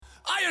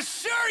I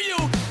assure you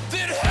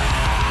that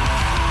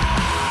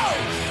hell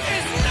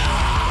is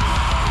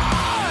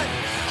not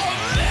a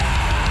myth.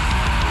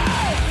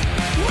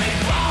 We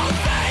both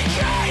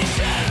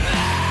vacation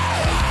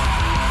there.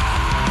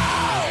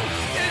 Hell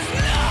is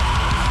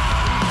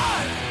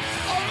not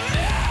a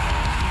myth.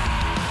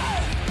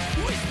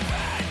 We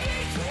spend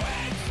each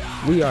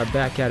winter. We are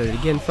back at it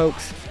again,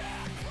 folks.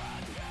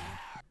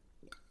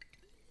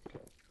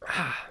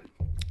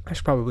 I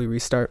should probably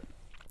restart.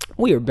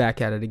 We are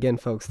back at it again,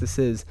 folks. This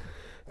is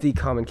the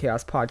Common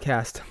Chaos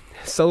Podcast,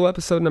 solo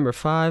episode number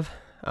 5.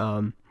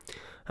 I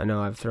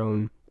know I've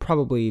thrown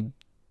probably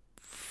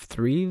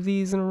 3 of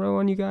these in a row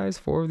on you guys,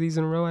 4 of these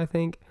in a row, I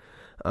think.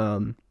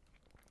 And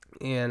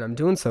I'm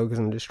doing so because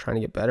I'm just trying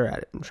to get better at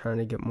it. I'm trying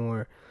to get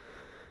more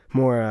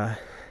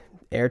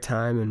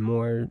airtime and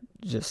more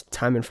just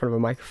time in front of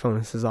a microphone.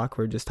 This is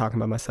awkward, just talking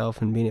about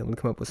myself and being able to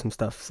come up with some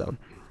stuff. So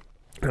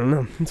I don't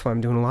know. That's why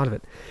I'm doing a lot of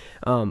it.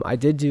 I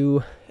did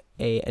do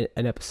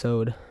an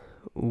episode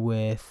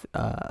with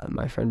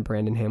my friend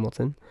Brandon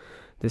Hamilton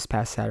this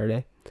past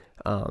Saturday,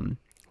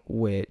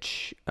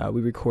 which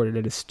we recorded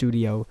at a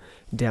studio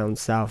down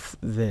south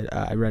that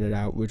I rented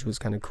out, which was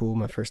kind of cool.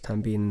 My first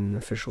time being in an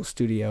official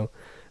studio,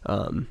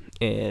 and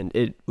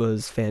it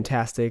was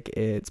fantastic.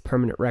 It's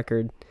Permanent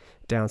Record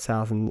down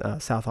south in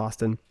South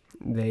Austin.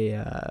 They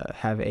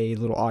have a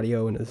little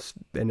audio and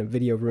a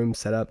video room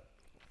set up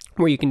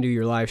where you can do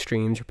your live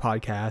streams, your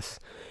podcasts,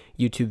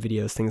 YouTube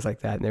videos, things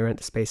like that. And they rent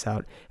the space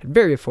out at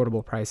very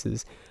affordable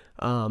prices,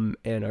 and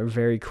are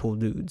very cool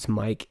dudes.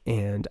 Mike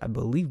and I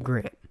believe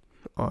Grant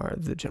are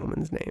the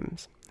gentlemen's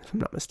names, if I'm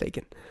not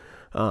mistaken.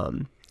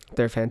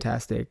 They're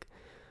fantastic.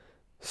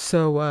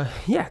 So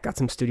yeah, got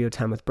some studio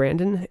time with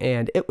Brandon,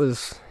 and it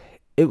was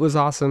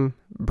awesome.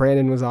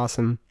 Brandon was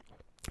awesome.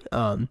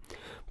 But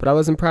I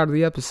wasn't proud of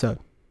the episode.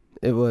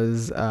 It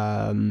was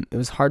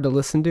hard to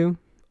listen to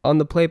on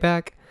the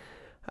playback.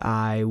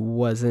 I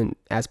wasn't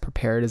as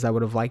prepared as I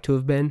would have liked to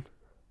have been.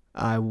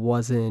 And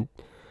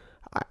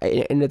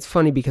it's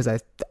funny because I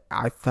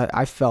thought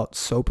I felt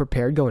so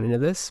prepared going into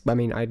this. I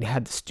mean, I'd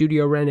had the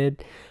studio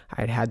rented,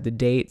 I'd had the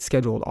date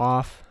scheduled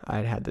off,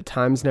 I'd had the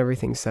times and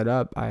everything set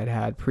up, I'd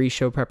had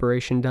pre-show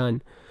preparation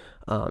done,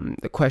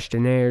 the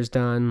questionnaires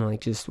done,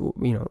 like just,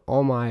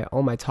 all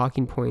my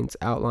talking points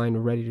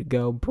outlined, ready to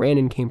go.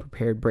 Brandon came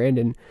prepared.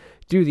 Brandon,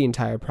 through the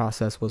entire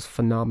process, was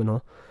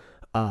phenomenal.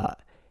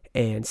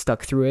 And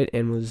stuck through it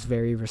and was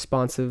very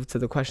responsive to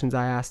the questions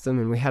I asked him,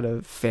 and we had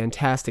a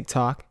fantastic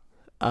talk.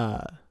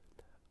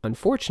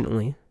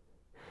 Unfortunately,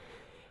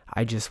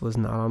 I just was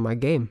not on my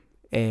game,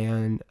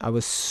 and I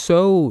was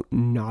so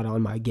not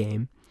on my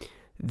game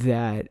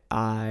that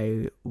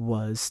I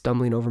was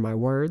stumbling over my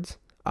words.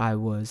 I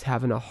was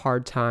having a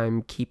hard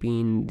time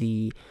keeping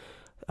the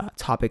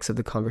topics of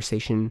the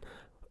conversation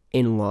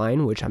in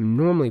line, which I'm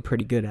normally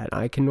pretty good at.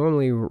 I can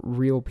normally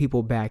reel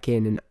people back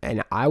in,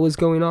 and I was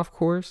going off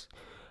course.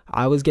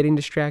 I was getting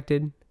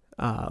distracted.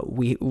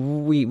 We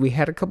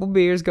had a couple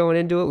beers going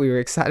into it. We were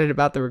excited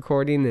about the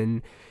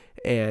recording,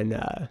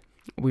 and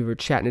we were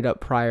chatting it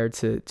up prior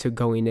to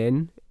going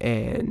in,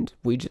 and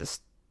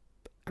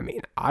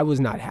I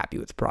was not happy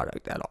with the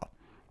product at all.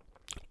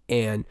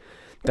 And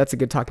that's a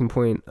good talking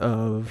point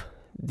of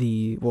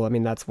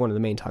that's one of the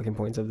main talking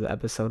points of the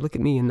episode. Look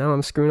at me, and now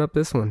I'm screwing up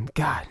this one.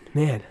 God,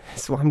 man,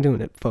 that's why I'm doing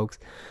it, folks.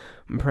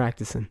 I'm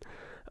practicing.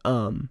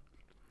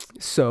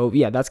 So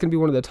yeah, that's going to be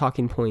one of the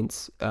talking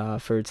points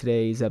for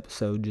today's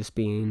episode, just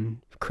being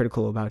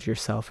critical about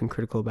yourself and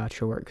critical about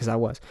your work, because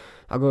I'll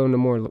go into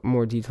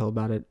more detail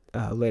about it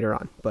later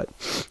on. But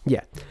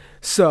yeah,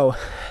 so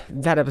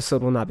that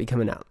episode will not be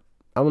coming out.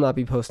 I will not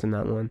be posting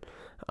that one.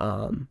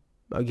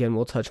 Again,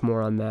 we'll touch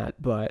more on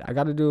that, but I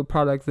got to do a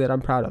product that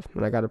I'm proud of,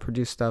 and I got to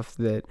produce stuff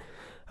that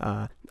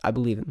I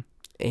believe in,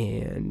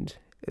 and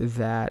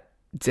that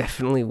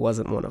definitely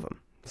wasn't one of them.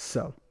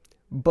 So,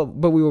 but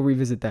we will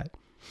revisit that.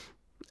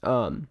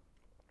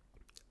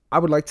 I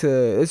would like to,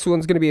 this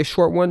one's going to be a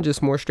short one,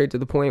 just more straight to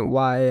the point.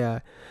 Why,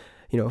 a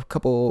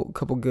couple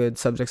good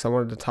subjects I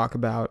wanted to talk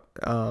about.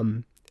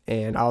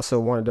 And I also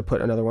wanted to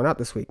put another one out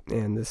this week,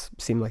 and this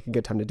seemed like a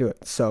good time to do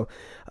it. So,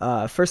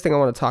 first thing I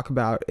want to talk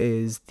about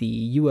is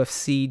the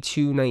UFC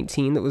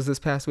 219 that was this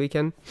past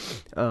weekend.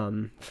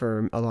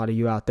 For a lot of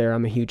you out there,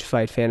 I'm a huge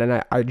fight fan,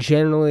 and I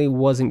generally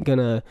wasn't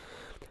gonna,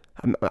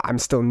 I'm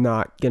still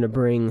not gonna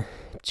bring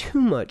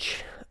too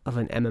much of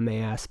an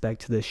MMA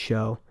aspect to this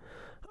show.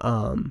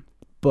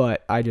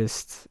 But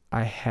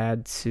I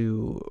had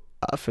to,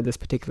 for this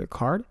particular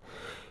card,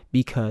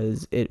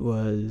 because it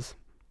was,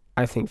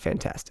 I think,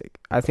 fantastic.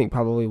 I think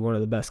probably one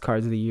of the best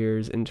cards of the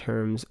years in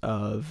terms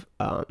of,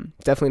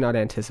 definitely not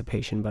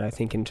anticipation, but I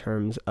think in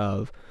terms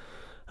of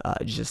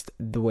just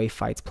the way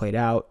fights played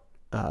out,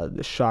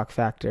 the shock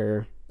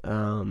factor,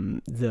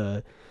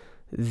 the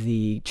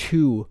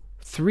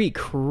 3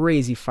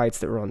 crazy fights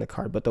that were on the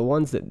card. But the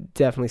ones that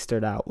definitely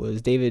stood out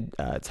was David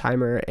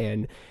Timer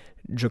and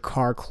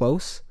Jakar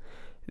Close.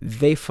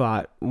 They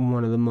fought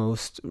one of the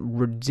most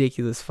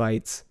ridiculous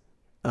fights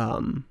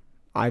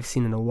I've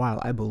seen in a while.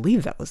 I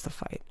believe that was the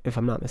fight, if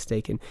I'm not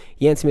mistaken.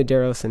 Yancy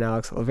Medeiros and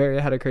Alex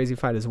Oliveira had a crazy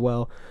fight as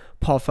well.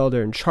 Paul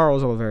Felder and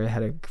Charles Oliveira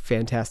had a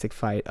fantastic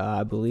fight.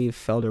 I believe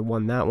Felder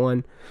won that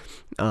one.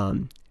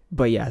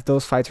 But yeah,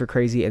 those fights were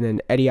crazy. And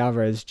then Eddie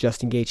Alvarez,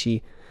 Justin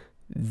Gaethje,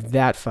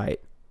 that fight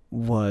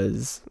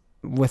was,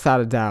 without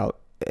a doubt,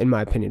 in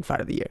my opinion,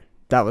 fight of the year.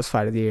 That was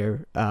fight of the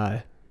year.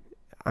 I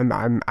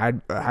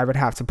would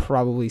have to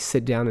probably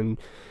sit down and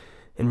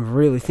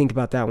really think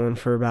about that one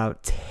for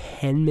about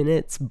 10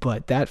 minutes.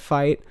 But that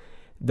fight,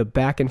 the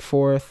back and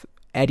forth,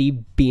 Eddie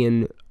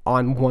being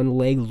on one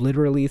leg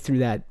literally through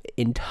that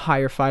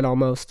entire fight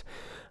almost,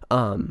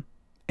 and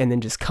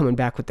then just coming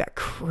back with that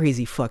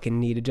crazy fucking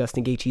knee to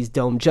Justin Gaethje's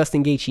dome.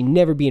 Justin Gaethje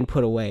never being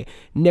put away,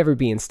 never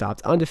being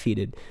stopped,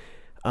 undefeated.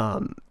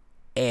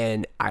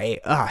 And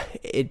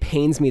it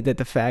pains me that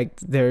the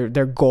fact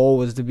their goal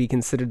was to be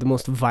considered the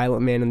most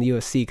violent man in the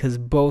UFC, because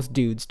both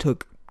dudes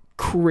took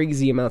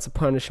crazy amounts of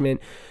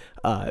punishment.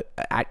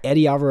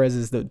 Eddie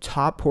Alvarez's, the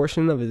top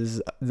portion of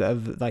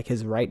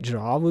his right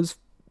jaw was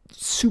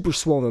super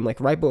swollen,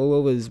 like right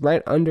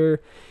under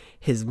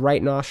his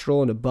right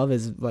nostril and above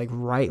his like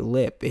right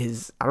lip.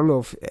 I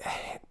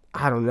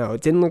don't know.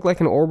 It didn't look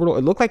like an orbital.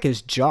 It looked like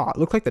his jaw. It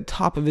looked like the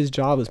top of his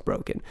jaw was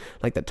broken,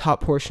 like the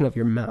top portion of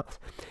your mouth.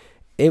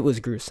 It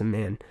was gruesome,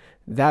 man.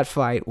 That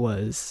fight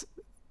was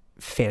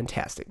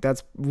fantastic.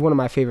 That's one of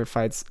my favorite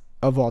fights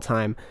of all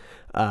time.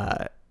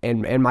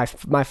 And my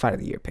fight of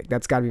the year pick.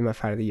 That's got to be my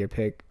fight of the year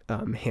pick,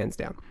 hands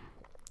down.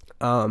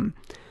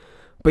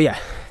 But yeah,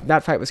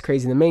 that fight was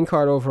crazy. The main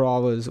card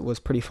overall was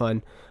pretty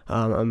fun.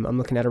 I'm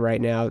looking at it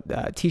right now.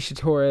 Tecia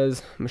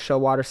Torres,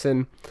 Michelle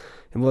Waterson.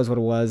 It was what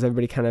it was.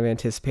 Everybody kind of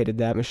anticipated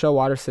that. Michelle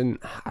Waterson,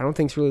 I don't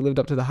think she's really lived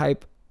up to the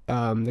hype.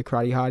 The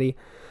Karate Hottie.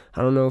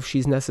 I don't know if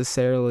she's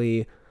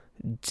necessarily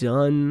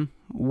done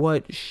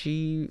what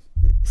she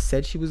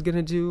said she was going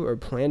to do or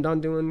planned on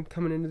doing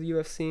coming into the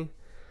UFC.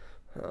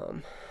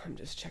 I'm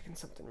just checking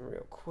something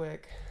real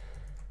quick.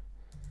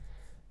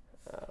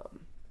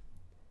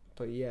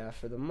 But yeah,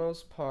 for the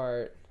most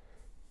part,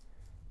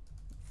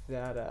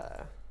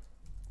 that,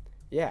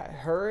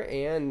 her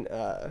and,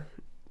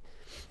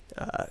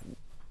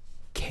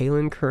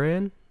 Kailin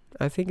Curran,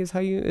 I think is how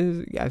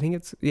I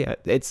think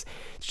it's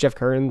Jeff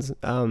Curran's,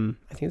 I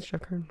think it's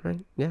Jeff Curran,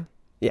 right? Yeah.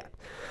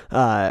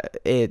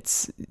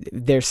 It's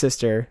their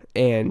sister,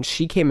 and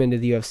she came into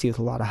the UFC with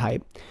a lot of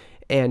hype.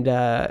 And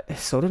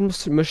so did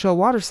Michelle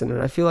Waterson.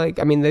 And I feel like,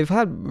 they've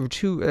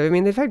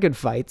had good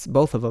fights,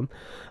 both of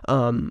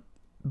them.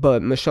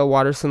 But Michelle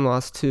Waterson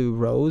lost to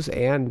Rose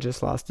and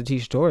just lost to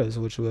Tecia Torres,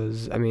 which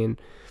was,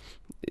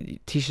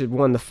 Tecia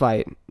won the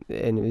fight,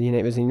 and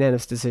it was a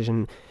unanimous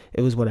decision.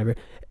 It was whatever.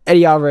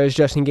 Eddie Alvarez,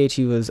 Justin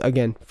Gaethje was,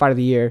 again, fight of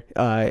the year.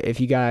 If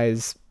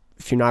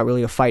you're not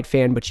really a fight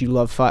fan, but you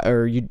love fight,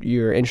 or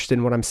you're interested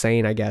in what I'm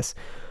saying, I guess,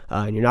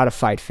 and you're not a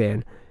fight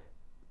fan,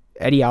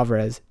 Eddie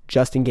Alvarez,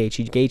 Justin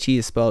Gaethje. Gaethje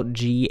is spelled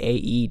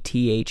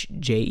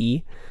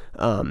Gaethje.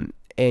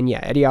 And yeah,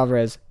 Eddie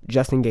Alvarez,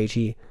 Justin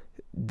Gaethje,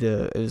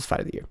 it was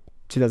fight of the year.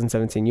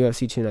 2017,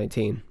 UFC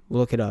 219.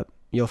 Look it up.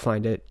 You'll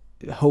find it.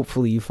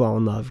 Hopefully you fall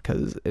in love,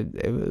 because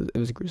it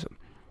was gruesome.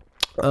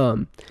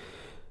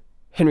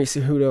 Henry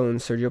Cejudo and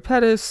Sergio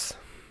Pettis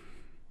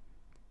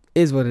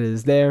is what it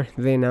is there.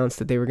 They announced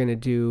that they were going to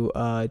do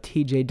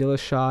TJ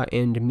Dillashaw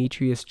and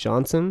Demetrius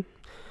Johnson.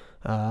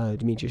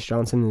 Demetrius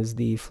Johnson is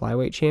the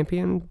flyweight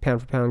champion,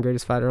 pound for pound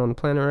greatest fighter on the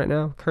planet right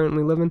now,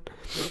 currently living.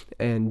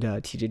 And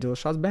TJ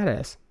Dillashaw's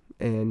badass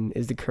and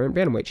is the current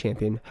bantamweight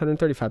champion,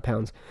 135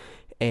 pounds.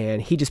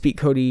 And he just beat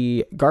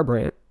Cody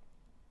Garbrandt.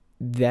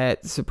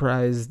 That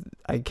surprised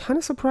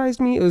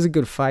me. It was a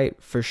good fight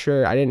for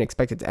sure. I didn't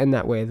expect it to end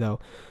that way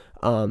though.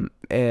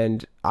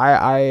 And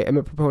I am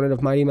a proponent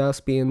of Mighty Mouse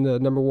being the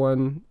number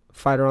one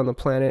fighter on the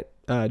planet.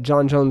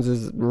 John Jones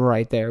is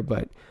right there,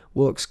 but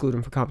we'll exclude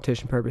him for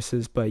competition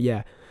purposes. But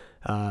yeah,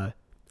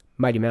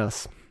 Mighty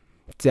Mouse,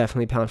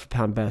 definitely pound for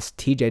pound best.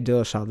 TJ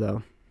Dillashaw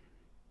though,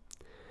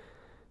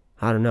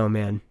 I don't know,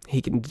 man.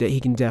 He can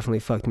definitely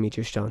fuck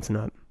Demetrius Johnson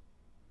up.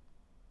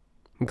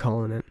 I'm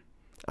calling it.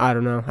 I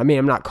don't know.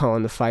 I'm not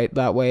calling the fight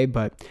that way,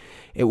 but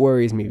it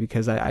worries me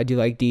because I do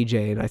like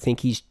DJ, and I think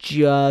he's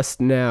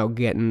just now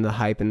getting the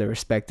hype and the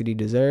respect that he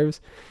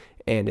deserves.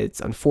 And it's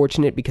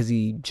unfortunate because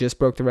he just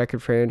broke the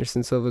record for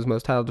Anderson Silva's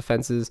most title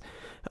defenses.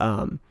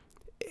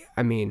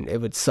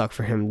 It would suck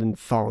for him the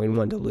following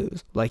one to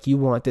lose. Like, you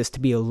want this to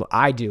be I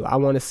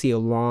want to see a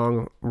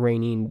long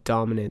reigning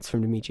dominance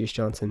from Demetrius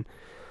Johnson.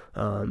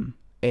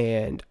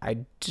 And I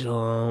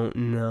don't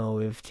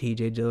know if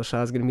TJ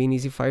Dillashaw is going to be an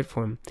easy fight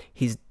for him.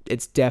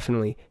 It's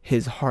definitely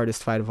his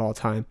hardest fight of all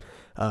time.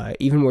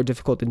 Even more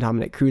difficult than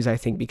Dominic Cruz, I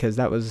think, because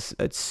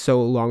it's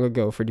so long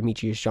ago for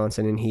Demetrius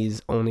Johnson, and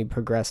he's only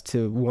progressed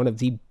to one of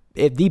the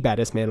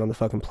baddest man on the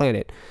fucking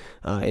planet,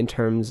 in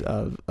terms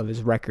of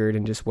his record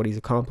and just what he's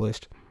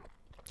accomplished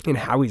and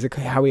how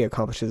he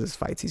accomplishes his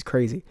fights. He's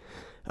crazy.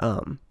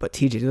 But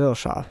TJ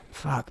Dillashaw,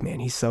 fuck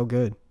man, he's so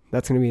good.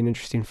 That's going to be an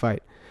interesting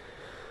fight.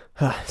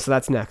 So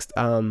that's next.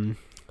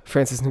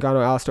 Francis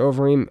Ngannou, Alistair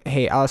Overeem.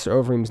 Hey, Alistair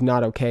Overeem's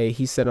not okay.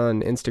 He said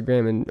on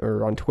Instagram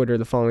or on Twitter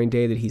the following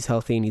day that he's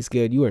healthy and he's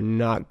good. You are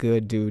not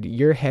good, dude.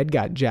 Your head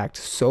got jacked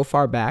so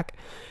far back.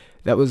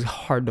 That was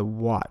hard to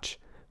watch.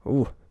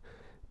 Ooh,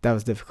 that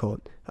was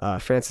difficult.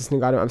 Francis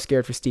Ngannou, I'm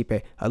scared for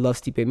Stipe. I love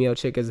Stipe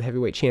Miocic as a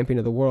heavyweight champion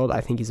of the world.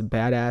 I think he's a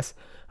badass.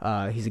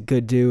 He's a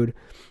good dude.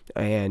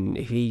 And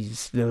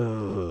he's...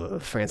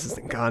 Francis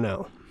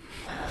Ngannou.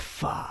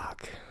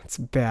 Fuck. It's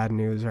bad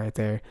news right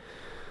there.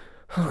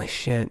 Holy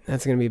shit.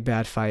 That's going to be a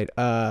bad fight.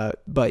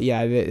 But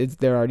yeah,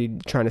 they're already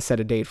trying to set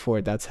a date for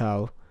it. That's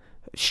how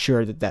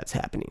sure that's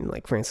happening.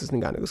 Like, Francis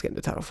Ngannou is getting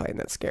the title fight, and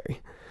that's scary.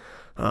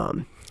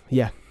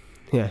 Yeah,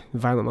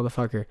 violent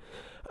motherfucker.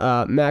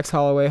 Max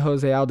Holloway,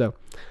 Jose Aldo.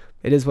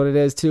 It is what it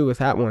is, too, with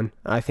that one.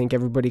 I think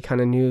everybody kind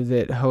of knew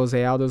that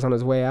Jose Aldo's on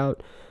his way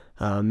out.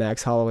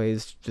 Max Holloway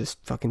is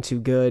just fucking too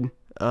good.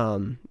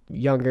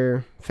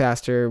 Younger,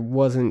 faster,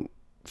 wasn't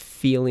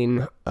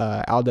feeling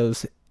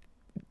Aldo's...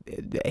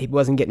 He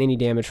wasn't getting any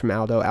damage from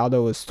Aldo.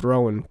 Aldo was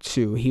throwing,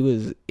 too. He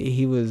was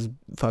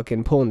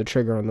fucking pulling the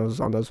trigger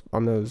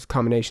on those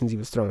combinations he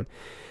was throwing.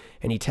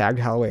 And he tagged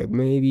Holloway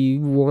maybe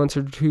once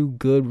or two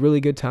really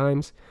good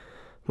times.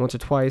 Once or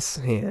twice,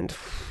 and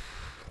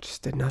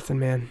just did nothing,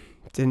 man.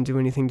 Didn't do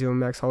anything to him.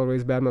 Max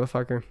Holloway's a bad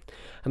motherfucker.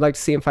 I'd like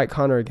to see him fight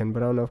Conor again,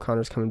 but I don't know if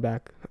Conor's coming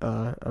back.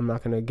 I'm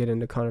not going to get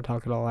into Conor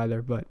talk at all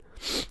either, but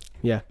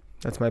yeah,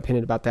 that's my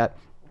opinion about that.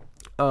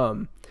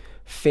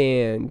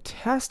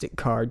 Fantastic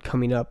card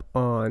coming up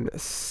on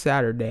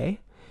Saturday.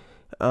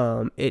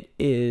 It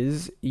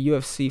is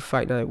UFC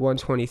Fight Night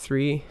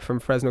 123 from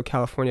Fresno,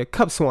 California.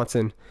 Cub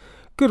Swanson.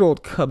 Good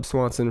old Cub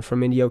Swanson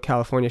from Indio,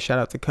 California. Shout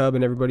out to Cub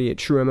and everybody at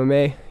True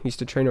MMA. Used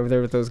to train over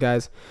there with those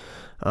guys.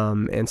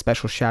 And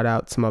special shout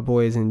out to my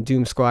boys in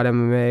Doom Squad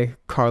MMA,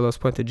 Carlos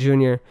Puente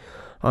Jr.,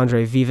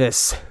 Andre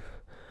Vivas,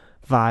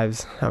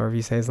 Vives, however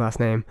you say his last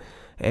name,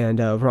 and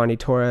Ronnie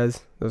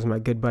Torres. Those are my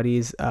good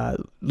buddies.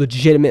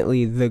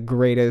 Legitimately the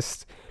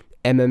greatest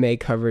MMA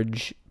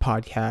coverage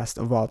podcast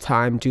of all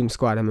time, Doom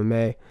Squad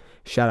MMA.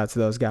 Shout out to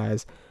those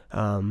guys.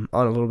 On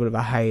a little bit of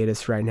a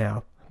hiatus right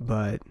now,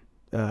 but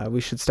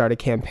we should start a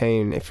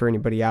campaign for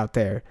anybody out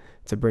there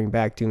to bring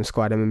back Doom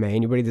Squad MMA.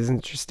 Anybody that's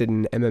interested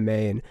in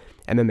MMA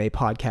and MMA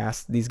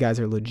podcasts, these guys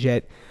are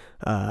legit.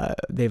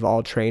 They've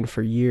all trained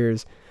for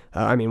years.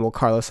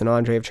 Carlos and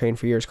Andre have trained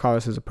for years.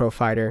 Carlos is a pro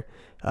fighter,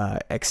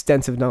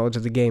 extensive knowledge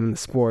of the game and the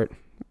sport.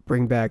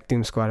 Bring back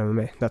Doom Squad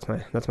MMA.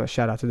 That's my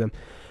shout out to them.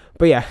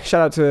 But yeah,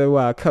 shout out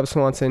to Cub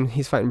Swanson.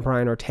 He's fighting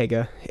Brian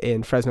Ortega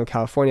in Fresno,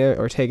 California.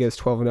 Ortega is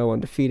 12-0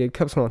 undefeated.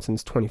 Cub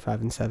Swanson's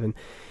 25-7.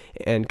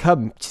 And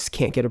Cub just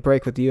can't get a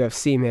break with the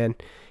UFC, man.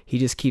 He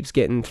just keeps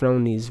getting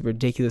thrown these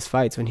ridiculous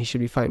fights when he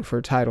should be fighting for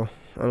a title.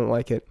 I don't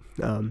like it.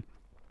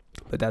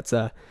 But that's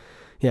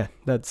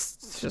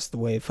just the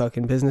way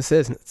fucking business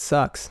is, and it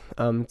sucks.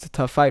 It's a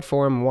tough fight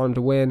for him. I want him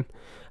to win.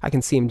 I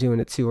can see him doing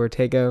it too.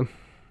 Ortega,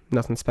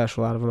 nothing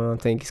special out of him, I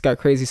don't think. He's got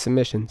crazy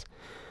submissions.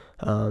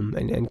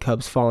 And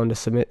Cub's fallen to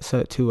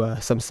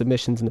some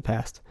submissions in the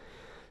past.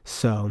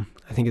 So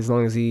I think as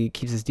long as he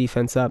keeps his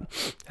defense up,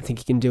 I think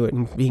he can do it,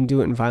 and he can do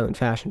it in violent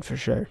fashion for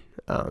sure.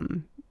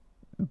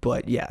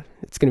 But yeah,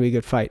 it's gonna be a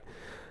good fight.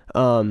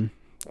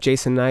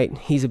 Jason Knight,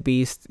 he's a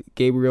beast.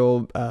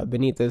 Gabriel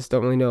Benitez,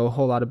 don't really know a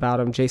whole lot about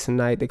him. Jason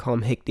Knight, they call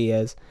him Hick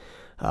Diaz.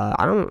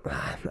 I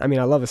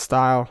love his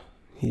style.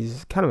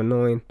 He's kind of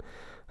annoying.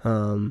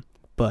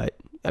 But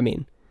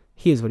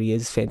he is what he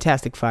is.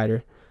 Fantastic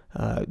fighter.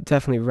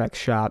 Definitely wrecks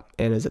shop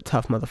and is a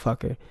tough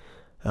motherfucker.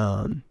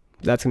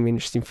 That's going to be an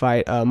interesting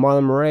fight.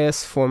 Marlon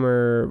Moraes,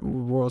 former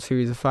World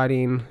Series of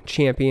Fighting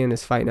champion,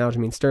 is fighting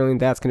Aljamain Sterling.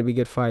 That's going to be a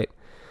good fight.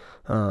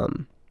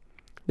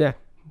 Yeah,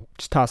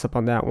 just toss up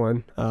on that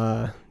one.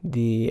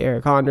 The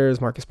Eric Anders,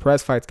 Marcus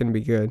Perez fight's going to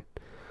be good.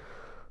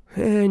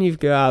 And you've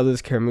got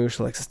Liz Caramouche,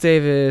 Alexis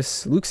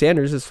Davis. Luke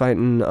Sanders is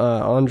fighting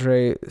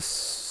Andre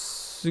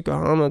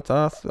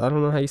Sugahamatov. I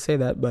don't know how you say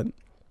that, but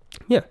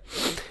yeah.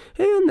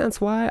 And that's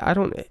why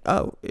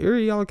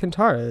Uri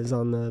Alcantara is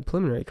on the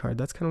preliminary card.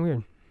 That's kind of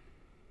weird.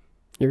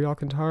 Uri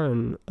Alcantara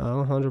and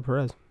Alejandro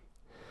Perez.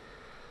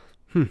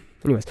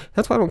 Anyways,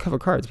 that's why I don't cover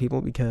cards,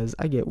 people, because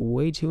I get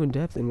way too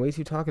in-depth and way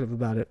too talkative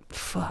about it.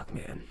 Fuck,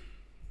 man.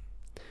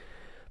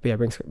 But yeah,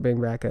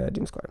 bring back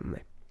Doom Squad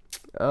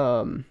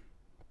MMA.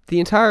 The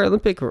entire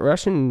Olympic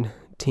Russian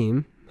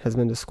team has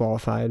been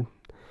disqualified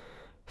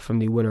from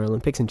the Winter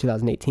Olympics in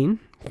 2018,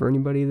 for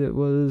anybody that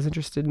was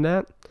interested in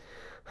that.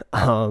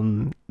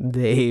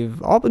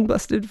 They've all been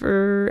busted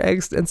for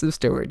extensive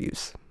steroid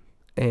use.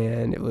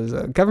 And it was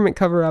a government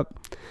cover-up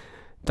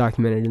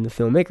documented in the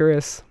film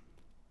Icarus.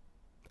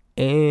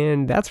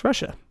 And that's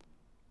Russia.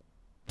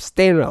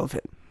 Staying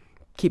relevant.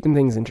 Keeping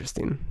things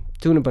interesting.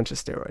 Doing a bunch of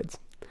steroids.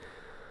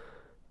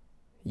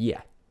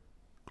 Yeah.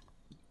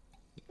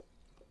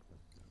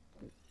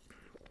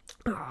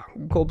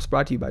 Gulps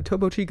brought to you by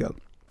Topo Chico.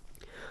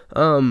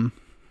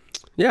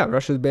 Yeah,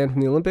 Russia was banned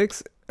from the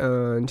Olympics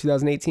in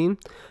 2018.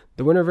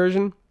 The winter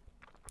version.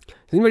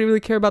 Does anybody really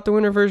care about the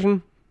winter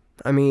version?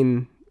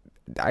 I'm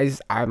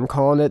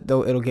calling it,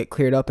 though it'll get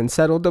cleared up and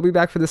settled. They'll be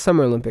back for the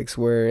Summer Olympics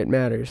where it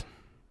matters.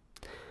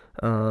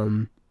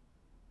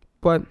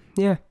 But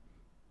yeah,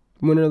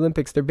 Winter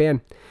Olympics, they're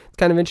banned. It's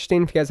kind of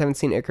interesting. If you guys haven't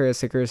seen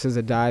Icarus is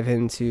a dive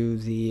into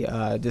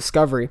the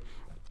discovery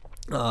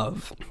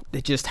of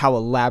just how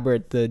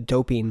elaborate the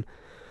doping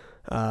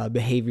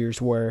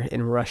behaviors were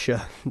in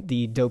Russia,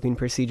 the doping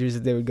procedures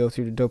that they would go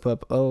through to dope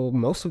up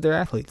most of their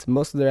athletes.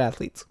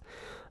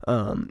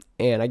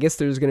 And I guess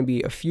there's going to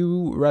be a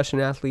few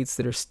Russian athletes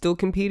that are still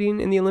competing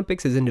in the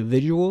Olympics as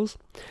individuals,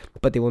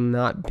 but they will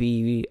not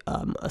be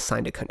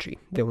assigned a country.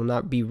 They will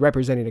not be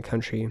representing a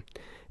country.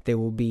 They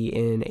will be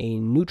in a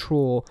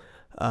neutral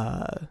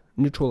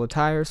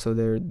attire, so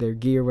their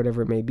gear,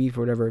 whatever it may be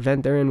for whatever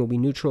event they're in, will be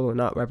neutral and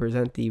not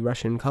represent the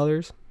Russian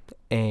colors,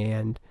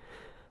 and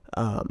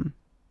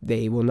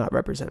they will not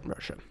represent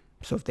Russia.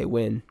 So if they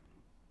win,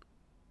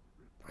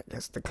 I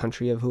guess the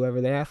country of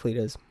whoever the athlete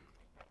is.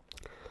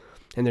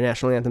 And their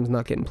national anthem's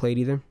not getting played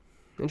either.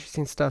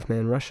 Interesting stuff,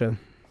 man. Russia,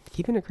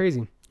 keeping it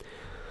crazy.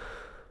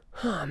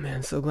 Oh,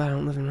 man, so glad I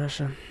don't live in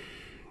Russia.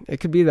 It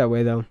could be that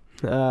way, though.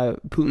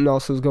 Putin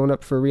also is going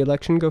up for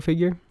re-election, go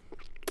figure.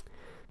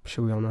 I'm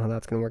sure we all know how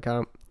that's going to work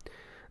out.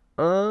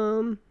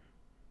 And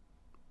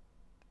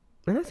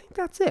I think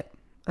that's it.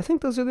 I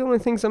think those are the only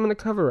things I'm going to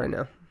cover right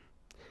now.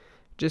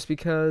 Just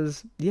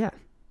because, yeah,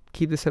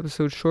 keep this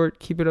episode short.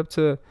 Keep it up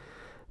to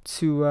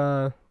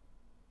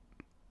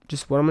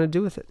just what I'm going to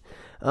do with it.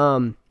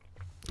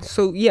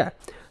 So yeah,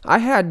 I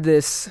had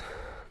this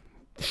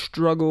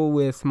struggle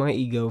with my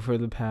ego for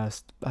the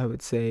past, I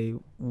would say,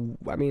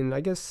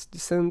 I guess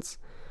since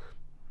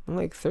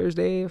like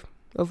Thursday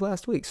of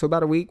last week. So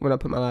about a week when I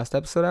put my last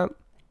episode out.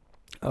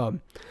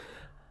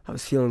 I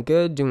was feeling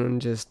good, doing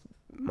just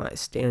my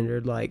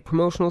standard like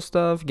promotional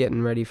stuff,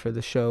 getting ready for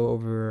the show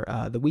over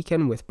the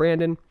weekend with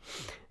Brandon.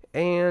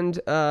 And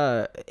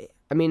I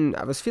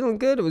was feeling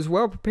good. I was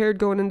well prepared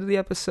going into the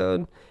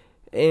episode,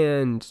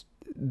 and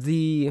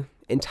the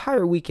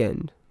entire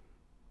weekend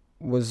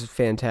was a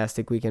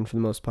fantastic weekend for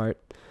the most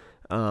part.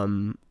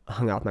 Hung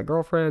out with my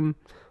girlfriend,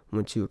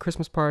 went to a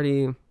Christmas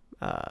party,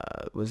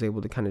 was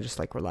able to kind of just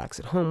like relax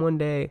at home one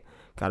day,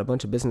 got a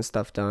bunch of business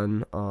stuff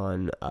done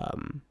on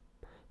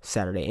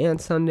Saturday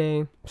and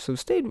Sunday, so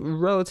stayed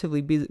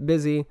relatively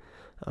busy.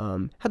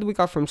 Had the week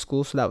off from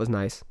school, so that was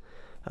nice,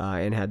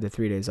 and had the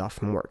 3 days off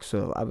from work,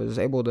 so I was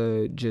able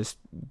to just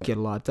get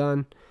a lot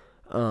done.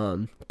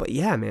 But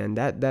yeah, man,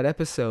 that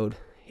episode,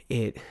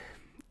 I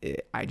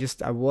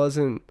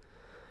wasn't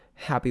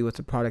happy with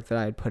the product that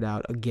I had put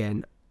out.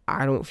 Again,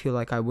 I don't feel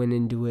like I went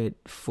into it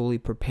fully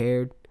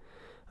prepared.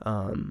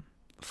 I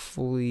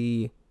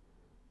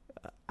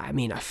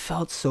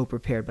felt so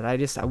prepared, but I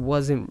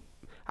wasn't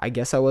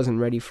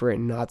ready for it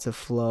not to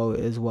flow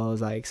as well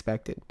as I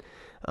expected.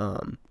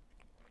 And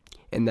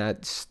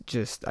that's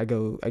just,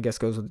 goes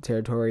with the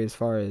territory as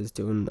far as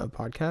doing a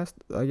podcast,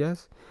 I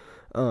guess.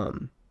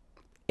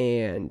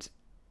 And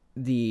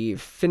the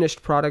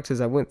finished product,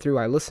 as I went through,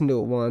 I listened to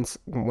it once.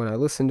 When I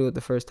listened to it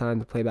the first time,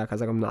 the playback, I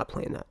was like, I'm not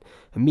playing that.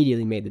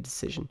 Immediately made the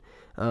decision.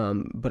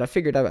 But I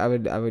figured I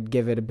would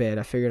give it a bit.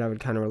 I figured I would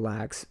kind of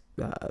relax,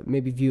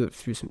 maybe view it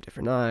through some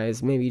different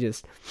eyes, maybe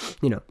just,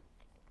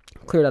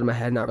 clear it out of my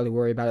head, not really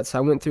worry about it. So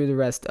I went through the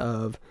rest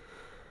of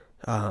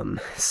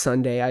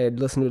Sunday. I had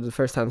listened to it the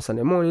first time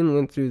Sunday morning,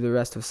 went through the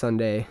rest of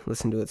Sunday,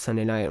 listened to it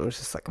Sunday night, and was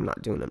just like, I'm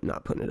not doing it, I'm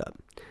not putting it up.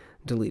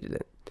 Deleted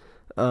it.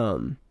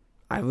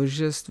 I was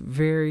just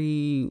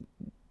very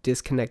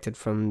disconnected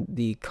from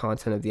the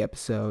content of the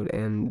episode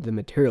and the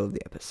material of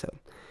the episode.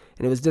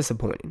 And it was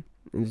disappointing.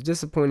 It was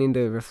disappointing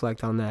to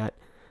reflect on that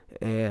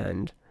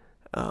and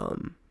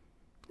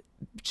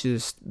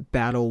just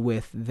battle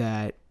with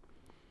that.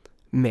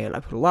 Man, I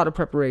put a lot of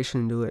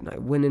preparation into it, and I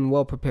went in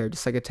well prepared,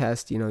 just like a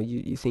test.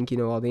 You think you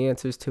know all the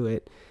answers to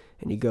it,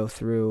 and you go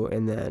through,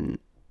 and then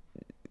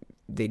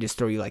they just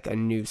throw you like a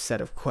new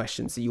set of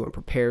questions that you weren't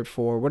prepared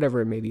for,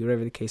 whatever it may be,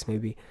 whatever the case may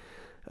be.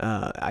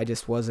 I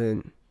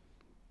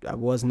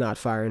was not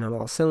firing on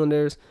all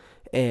cylinders,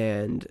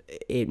 and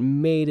it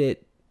made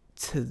it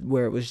to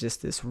where it was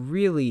just this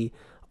really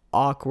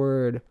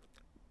awkward,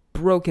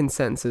 broken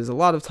sentences, a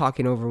lot of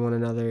talking over one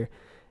another,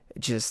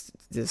 just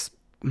this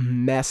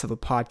mess of a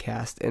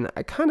podcast. And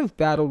I kind of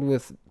battled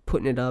with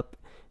putting it up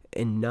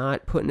and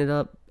not putting it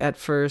up at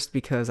first,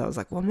 because I was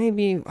like, well,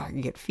 maybe I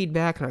can get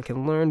feedback and I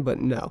can learn, but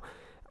no,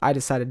 I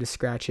decided to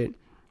scratch it,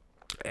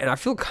 and I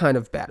feel kind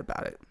of bad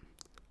about it.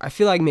 I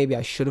feel like maybe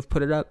I should have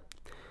put it up.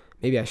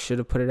 Maybe I should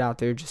have put it out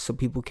there just so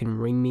people can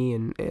ring me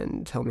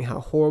and tell me how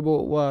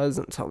horrible it was,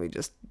 and tell me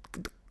just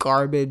the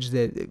garbage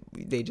that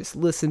they just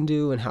listened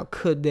to, and how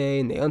could they,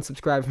 and they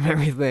unsubscribe from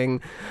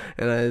everything,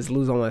 and I just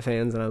lose all my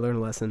fans, and I learn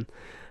a lesson.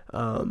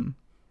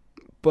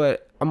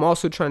 But I'm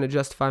also trying to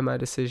justify my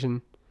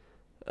decision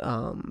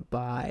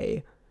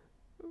by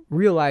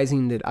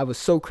realizing that I was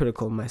so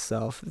critical of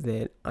myself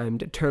that I'm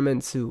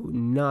determined to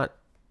not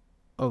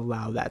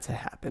allow that to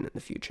happen in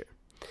the future.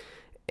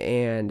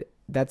 And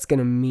that's going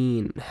to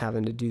mean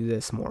having to do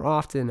this more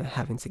often,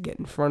 having to get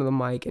in front of the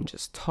mic and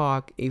just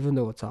talk, even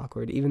though it's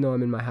awkward, even though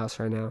I'm in my house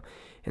right now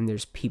and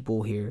there's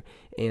people here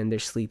and they're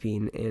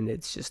sleeping and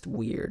it's just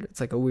weird. It's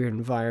like a weird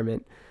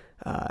environment.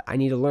 I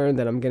need to learn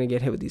that I'm going to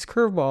get hit with these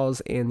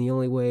curveballs, and the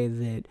only way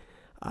that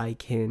I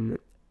can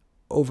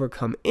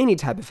overcome any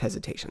type of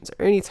hesitations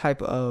or any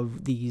type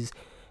of these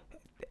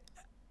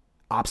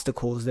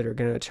obstacles that are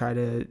going to try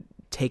to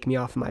take me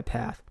off my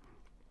path,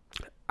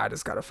 I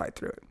just got to fight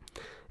through it.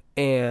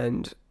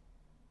 And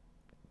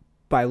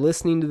by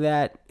listening to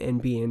that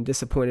and being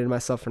disappointed in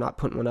myself for not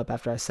putting one up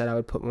after I said I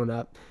would put one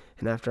up,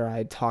 and after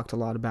I talked a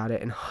lot about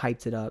it and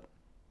hyped it up,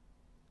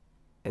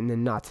 and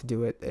then not to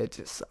do it, it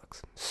just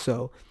sucks.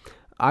 So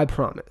I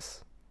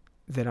promise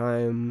that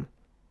I'm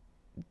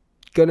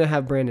going to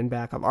have Brandon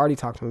back. I've already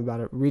talked to him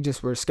about it. We're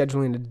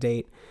scheduling a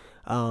date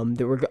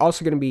that we're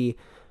also going to be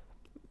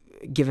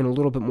given a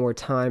little bit more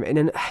time. And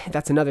then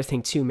that's another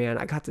thing too, man.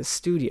 I got this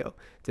studio,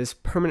 this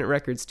Permanent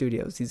Record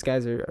Studios. These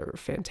guys are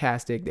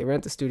fantastic. They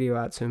rent the studio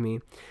out to me.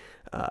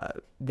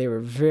 They were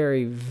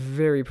very,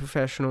 very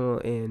professional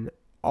in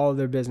all of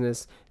their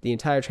business. The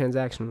entire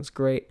transaction was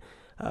great.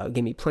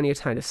 Gave me plenty of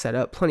time to set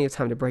up, plenty of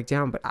time to break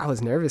down, but I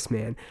was nervous,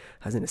 man.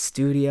 I was in a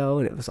studio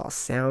and it was all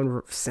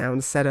sound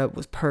setup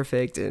was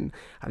perfect, and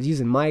I was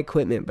using my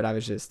equipment, but I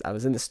was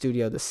in the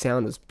studio. The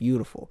sound was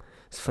beautiful.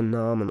 It's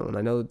phenomenal. And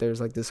I know that there's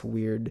like this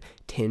weird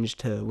tinge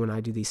to when I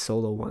do these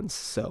solo ones.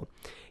 So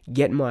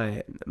getting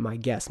my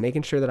guests,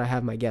 making sure that I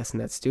have my guests in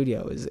that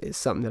studio is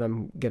something that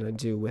I'm going to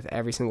do with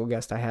every single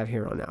guest I have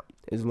here on out,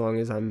 as long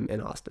as I'm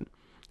in Austin.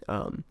 So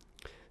I'm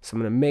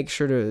going to make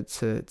sure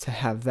to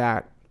have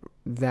that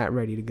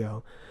ready to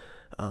go.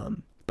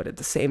 But at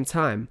the same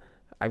time,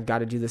 I've got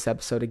to do this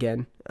episode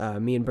again.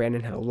 Me and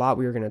Brandon had a lot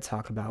we were going to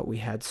talk about. We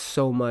had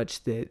so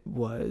much that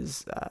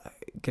was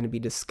going to be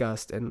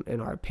discussed in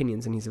our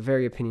opinions, and he's a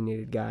very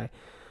opinionated guy.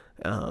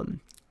 And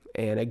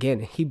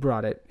again, he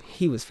brought it.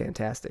 He was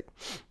fantastic.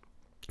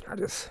 I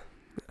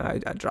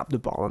dropped the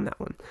ball on that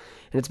one.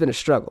 And it's been a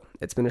struggle.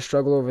 It's been a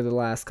struggle over the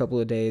last couple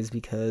of days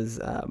because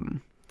now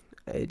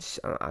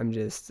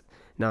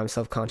I'm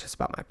self-conscious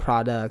about my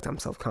product. I'm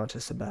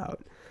self-conscious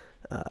about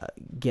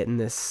getting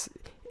this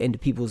into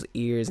people's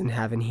ears and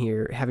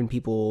having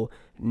people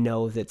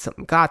know that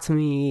something got to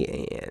me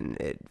and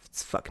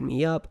it's fucking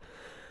me up.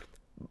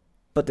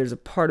 But there's a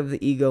part of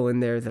the ego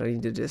in there that I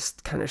need to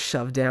just kind of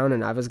shove down.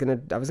 And I was gonna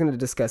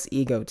discuss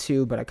ego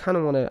too, but I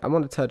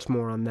want to touch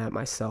more on that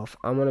myself.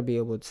 I want to be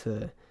able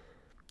to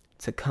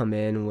come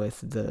in with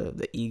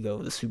the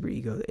ego, the super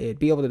ego,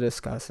 be able to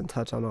discuss and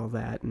touch on all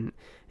that and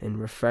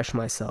refresh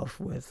myself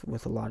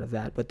with a lot of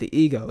that. But the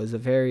ego is a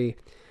very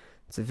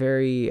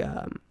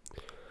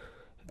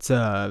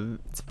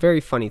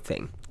funny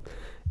thing,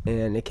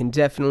 and it can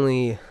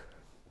definitely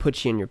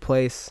put you in your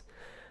place,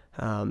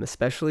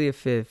 especially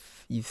if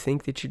you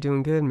think that you're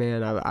doing good,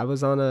 man. I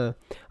was on a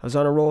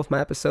roll with my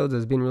episodes. I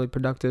was being really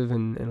productive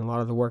in a lot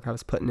of the work I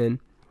was putting in,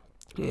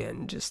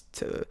 and just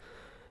to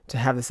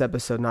have this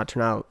episode not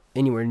turn out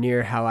anywhere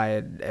near how I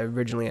had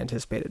originally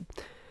anticipated,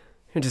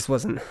 it just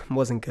wasn't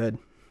good.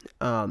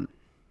 But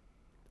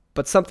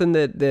something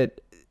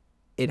that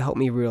it helped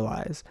me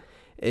realize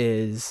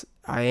is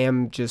I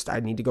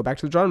need to go back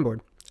to the drawing board.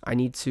 I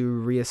need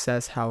to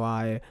reassess how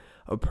I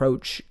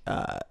approach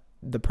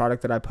the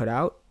product that I put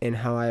out and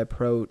how I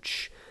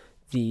approach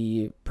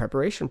the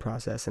preparation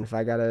process. And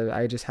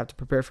I just have to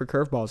prepare for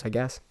curveballs, I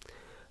guess.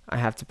 I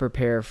have to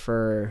prepare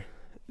for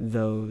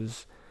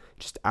those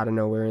just out of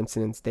nowhere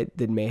incidents that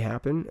may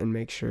happen and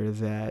make sure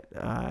that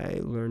I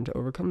learn to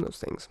overcome those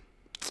things.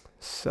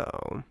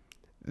 So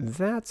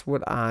that's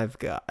what I've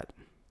got.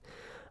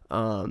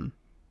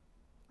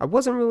 I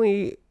wasn't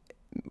really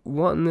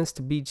wanting this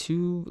to be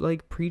too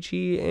like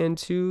preachy and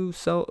too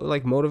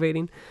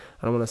motivating.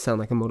 I don't want to sound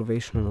like a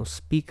motivational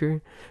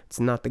speaker. It's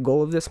not the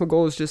goal of this. My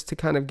goal is just to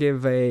kind of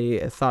give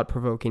a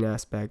thought-provoking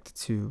aspect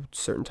to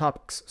certain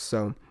topics.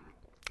 So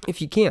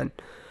if you can,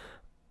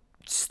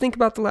 just think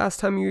about the last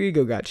time your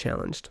ego got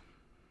challenged.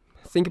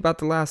 Think about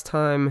the last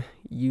time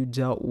you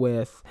dealt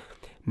with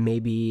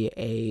maybe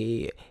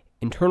a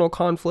internal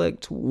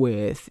conflict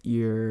with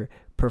your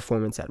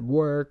performance at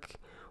work,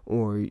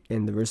 or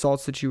in the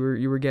results that you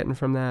were getting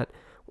from that,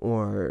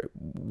 or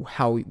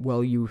how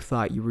well you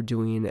thought you were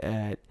doing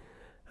at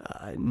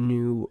a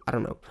new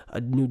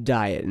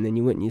diet, and then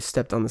you went and you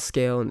stepped on the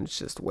scale and it's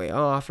just way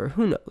off, or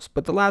who knows.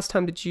 But the last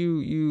time that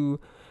you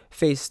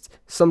faced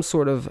some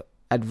sort of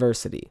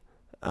adversity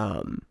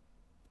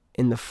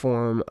in the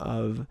form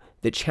of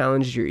that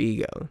challenged your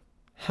ego,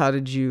 how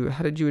did you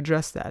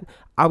address that?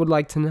 I would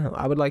like to know.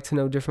 I would like to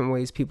know different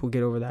ways people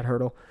get over that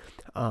hurdle,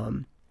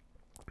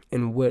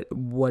 and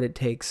what it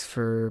takes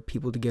for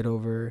people to get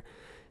over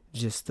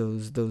just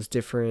those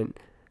different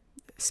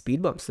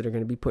speed bumps that are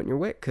going to be put in your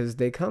way, because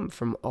they come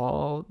from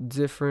all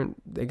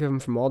different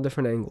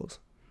angles,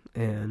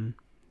 and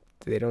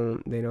they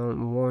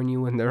don't warn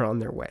you when they're on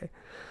their way.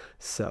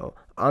 So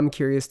I'm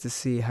curious to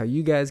see how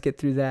you guys get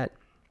through that.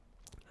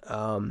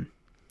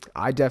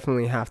 I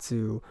definitely have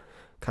to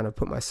kind of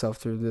put myself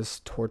through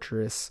this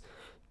torturous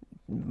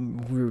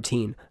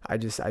routine. I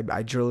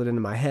drill it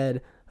into my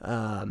head,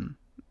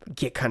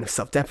 get kind of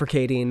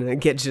self-deprecating,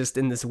 and get just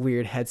in this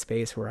weird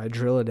headspace where I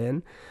drill it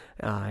in.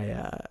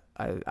 I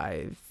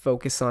I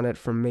focus on it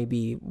from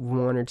maybe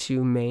one or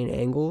two main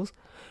angles,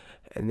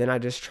 and then I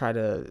just try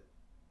to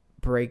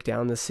break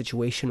down the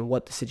situation,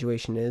 what the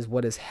situation is,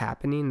 what is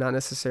happening, not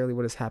necessarily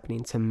what is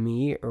happening to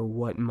me or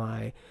what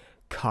my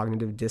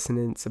cognitive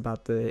dissonance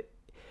about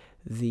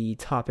the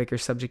topic or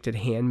subject at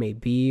hand may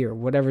be, or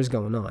whatever's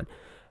going on.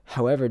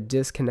 However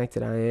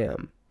disconnected I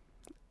am,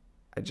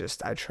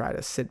 I try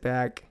to sit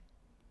back,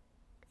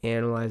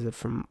 analyze it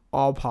from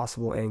all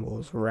possible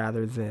angles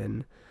rather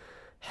than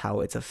how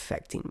it's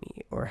affecting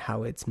me or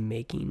how it's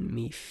making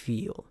me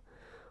feel,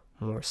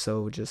 more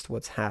so just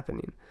what's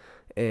happening.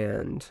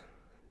 And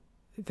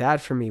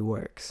that for me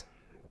works.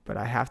 But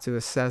I have to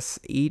assess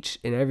each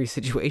and every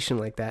situation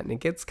like that, and it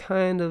gets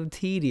kind of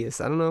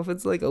tedious. I don't know if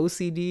it's like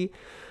OCD,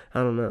 I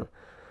don't know.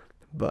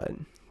 But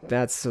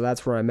that's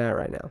where I'm at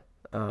right now.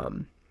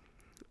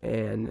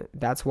 And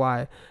that's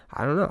why,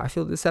 I don't know, I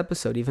feel this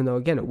episode, even though,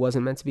 again, it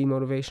wasn't meant to be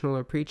motivational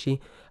or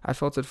preachy, I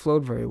felt it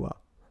flowed very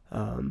well.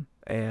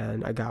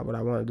 And I got what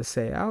I wanted to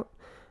say out.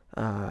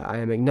 I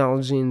am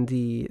acknowledging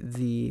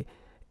the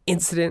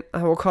incident,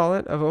 I will call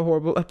it, of a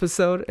horrible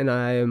episode, and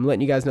I am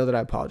letting you guys know that I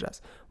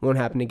apologize. Won't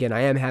happen again.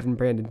 I am having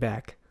Brandon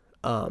back.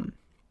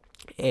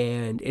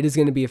 And it is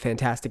going to be a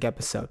fantastic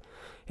episode.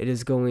 It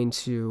is going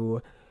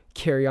to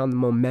carry on the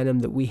momentum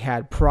that we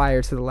had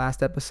prior to the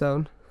last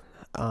episode.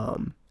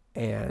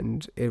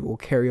 And it will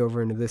carry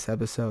over into this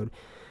episode,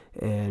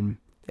 and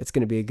it's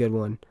going to be a good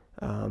one.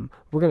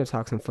 We're going to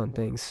talk some fun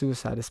things,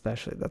 suicide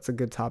especially. That's a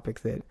good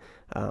topic that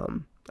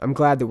I'm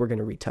glad that we're going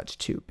to retouch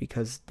too,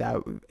 because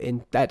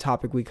that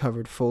topic we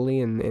covered fully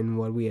in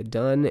what we had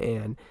done,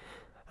 and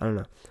I don't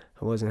know,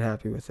 I wasn't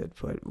happy with it,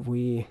 but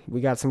we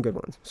got some good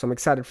ones. So I'm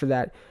excited for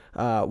that.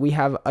 We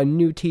have a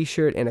new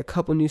t-shirt and a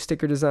couple new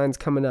sticker designs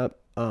coming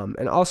up,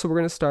 and also we're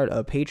going to start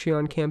a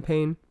Patreon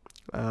campaign.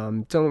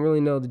 Don't really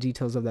know the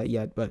details of that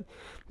yet, but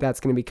that's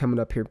going to be coming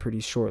up here pretty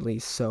shortly.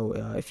 So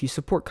if you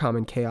support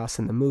Common Chaos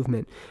and the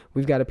movement,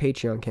 we've got a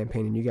Patreon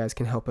campaign, and you guys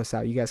can help us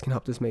out. You guys can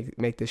help us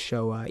make this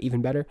show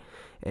even better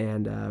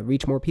and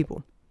reach more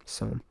people.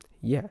 So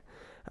yeah,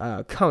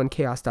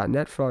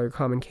 commonchaos.net for all your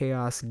Common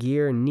Chaos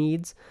gear and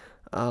needs.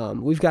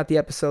 We've got the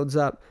episodes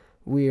up.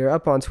 We're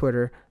up on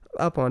Twitter,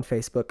 up on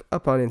Facebook,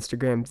 up on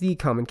Instagram, The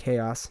Common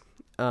Chaos.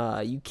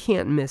 You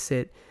can't miss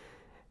it.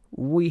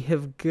 We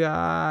have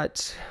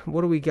got, what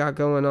do we got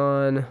going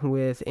on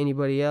with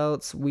anybody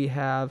else? We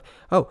have,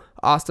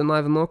 Austin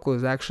Live and Local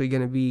is actually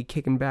going to be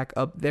kicking back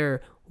up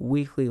their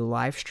weekly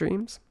live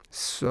streams.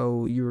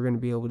 So you're going to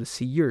be able to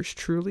see yours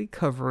truly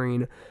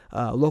covering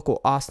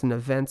local Austin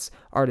events,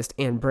 artists,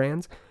 and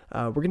brands.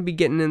 We're going to be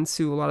getting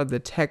into a lot of the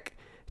tech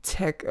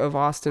of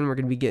Austin. We're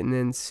going to be getting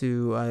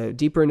into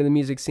deeper into the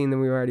music scene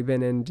than we've already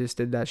been in. Just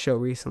did that show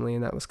recently,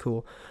 and that was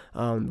cool.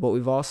 But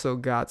we've also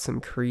got some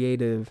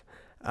creative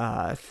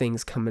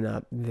things coming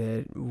up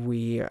that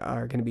we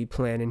are going to be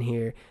planning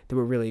here that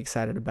we're really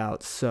excited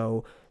about.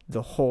 So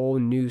the whole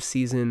new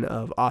season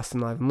of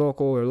Austin Live and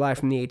Local, or Live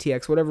from the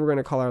ATX, whatever we're going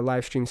to call our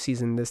live stream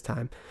season this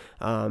time,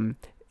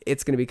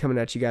 it's going to be coming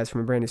at you guys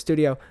from a brand new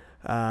studio,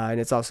 and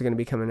it's also going to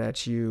be coming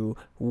at you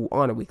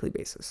on a weekly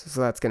basis.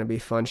 So that's going to be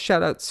fun.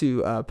 Shout out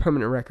to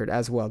Permanent Record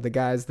as well, the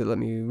guys that let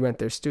me rent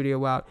their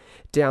studio out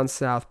down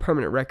south.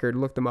 Permanent Record,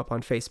 look them up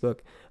on Facebook.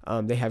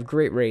 They have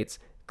great rates,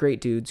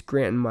 great dudes,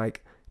 Grant and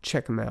Mike.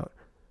 Check them out.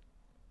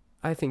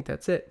 I think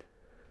that's it.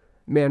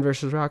 Man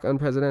vs. Rock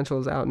Unpresidential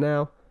is out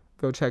now.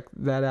 Go check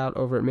that out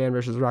over at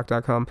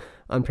manvsrock.com,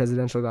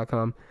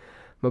 unpresidential.com.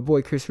 My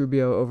boy Chris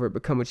Rubio over at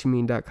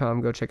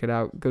becomewhatyoumean.com. Go check it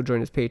out. Go join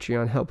his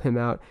Patreon. Help him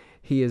out.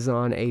 He is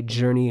on a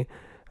journey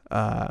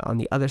on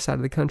the other side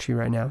of the country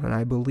right now, and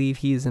I believe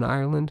he is in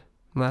Ireland.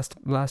 Last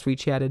we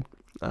chatted,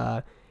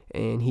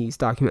 and he's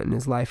documenting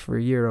his life for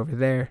a year over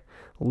there,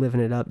 living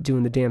it up,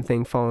 doing the damn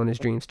thing, following his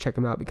dreams. Check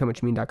him out.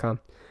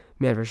 becomewhatyoumean.com.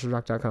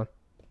 manvsrock.com.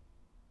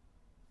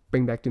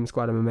 Bring back Doom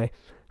Squad MMA.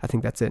 I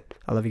think that's it.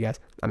 I love you guys.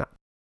 I'm out.